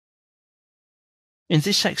In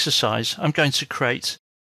this exercise, I'm going to create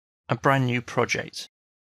a brand new project.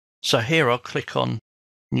 So here I'll click on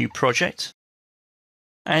New Project,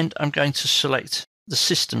 and I'm going to select the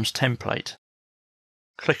Systems template.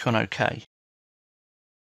 Click on OK.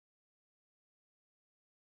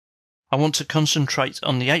 I want to concentrate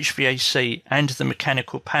on the HVAC and the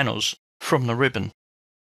mechanical panels from the ribbon.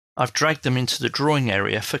 I've dragged them into the drawing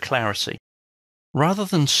area for clarity. Rather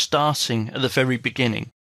than starting at the very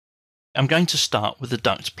beginning, I'm going to start with the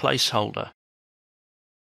duct placeholder.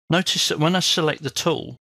 Notice that when I select the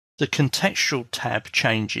tool, the contextual tab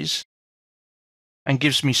changes and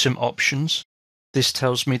gives me some options. This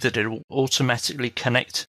tells me that it will automatically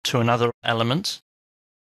connect to another element.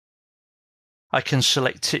 I can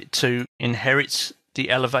select it to inherit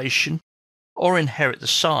the elevation or inherit the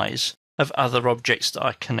size of other objects that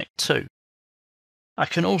I connect to. I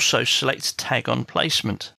can also select Tag on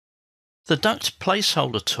Placement. The Duct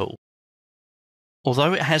Placeholder tool,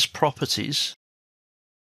 although it has properties,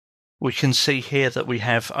 we can see here that we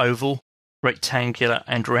have oval, rectangular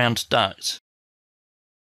and round duct.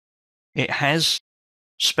 It has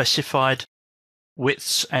specified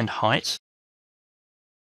widths and height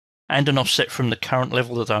and an offset from the current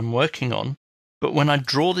level that I'm working on, but when I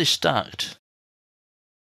draw this duct,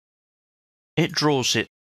 it draws it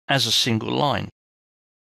as a single line.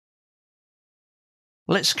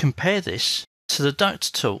 Let's compare this to the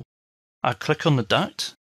duct tool. I click on the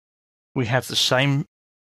duct. We have the same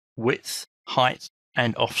width, height,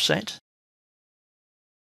 and offset.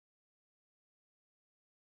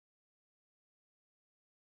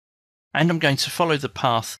 And I'm going to follow the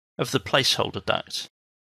path of the placeholder duct.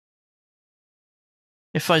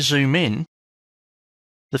 If I zoom in,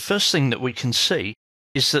 the first thing that we can see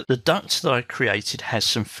is that the duct that I created has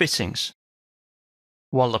some fittings,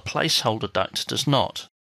 while the placeholder duct does not.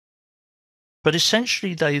 But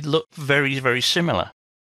essentially they look very, very similar.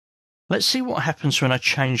 Let's see what happens when I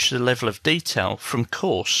change the level of detail from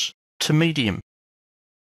coarse to medium.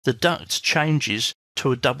 The duct changes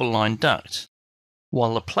to a double-line duct,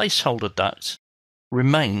 while the placeholder duct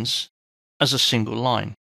remains as a single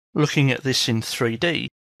line. Looking at this in 3D,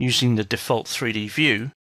 using the default 3D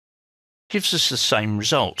view, gives us the same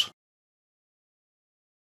result.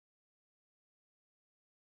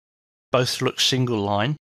 Both look single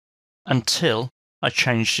line until I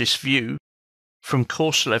change this view from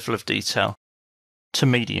coarse level of detail to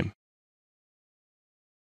medium.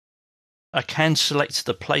 I can select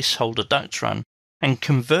the placeholder duct run and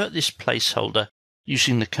convert this placeholder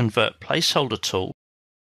using the Convert Placeholder tool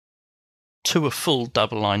to a full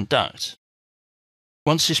double-line duct.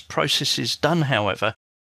 Once this process is done, however,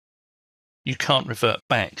 you can't revert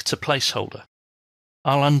back to placeholder.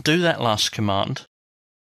 I'll undo that last command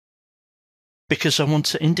because I want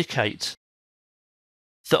to indicate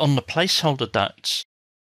that on the placeholder ducts,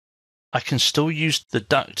 I can still use the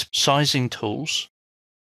duct sizing tools.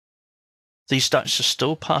 These ducts are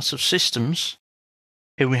still part of systems.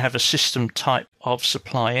 Here we have a system type of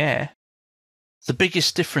supply air. The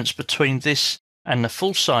biggest difference between this and the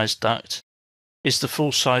full-size duct is the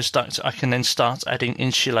full-size duct I can then start adding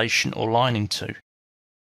insulation or lining to.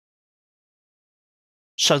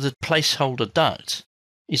 So the placeholder duct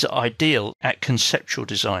is ideal at conceptual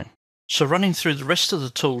design. So running through the rest of the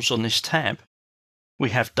tools on this tab,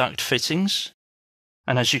 we have duct fittings,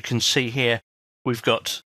 and as you can see here, we've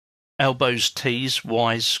got elbows, T's,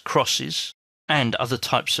 Y's, crosses, and other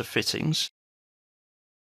types of fittings.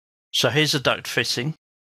 So here's a duct fitting.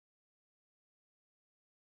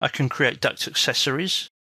 I can create duct accessories.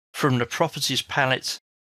 From the Properties palette,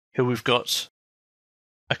 here we've got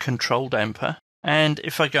a control damper, and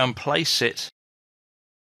if I go and place it,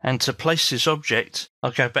 and to place this object,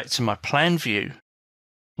 I'll go back to my plan view,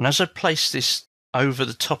 and as I place this over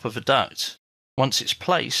the top of a duct, once it's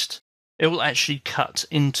placed, it will actually cut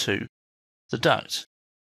into the duct.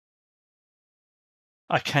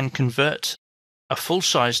 I can convert a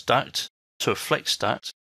full-size duct to a flex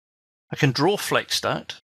duct. I can draw flex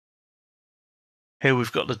duct. Here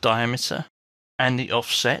we've got the diameter and the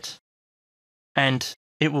offset, and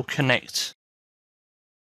it will connect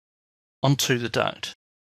onto the duct.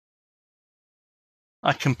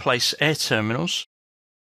 I can place air terminals.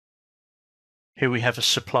 Here we have a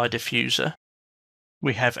supply diffuser.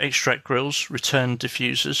 We have extract grills, return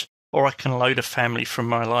diffusers, or I can load a family from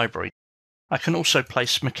my library. I can also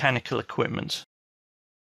place mechanical equipment.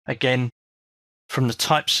 Again, from the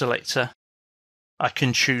type selector, I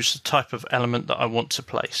can choose the type of element that I want to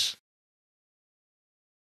place.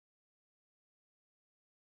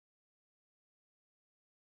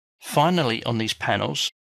 Finally, on these panels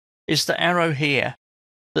is the arrow here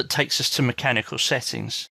that takes us to mechanical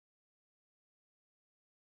settings.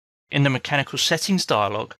 In the mechanical settings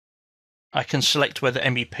dialog, I can select whether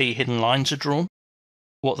MEP hidden lines are drawn,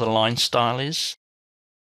 what the line style is,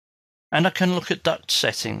 and I can look at duct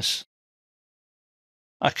settings.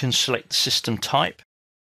 I can select the system type,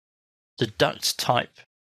 the duct type,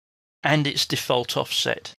 and its default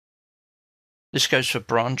offset. This goes for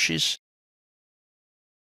branches.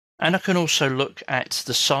 And I can also look at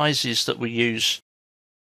the sizes that we use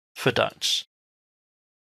for ducts.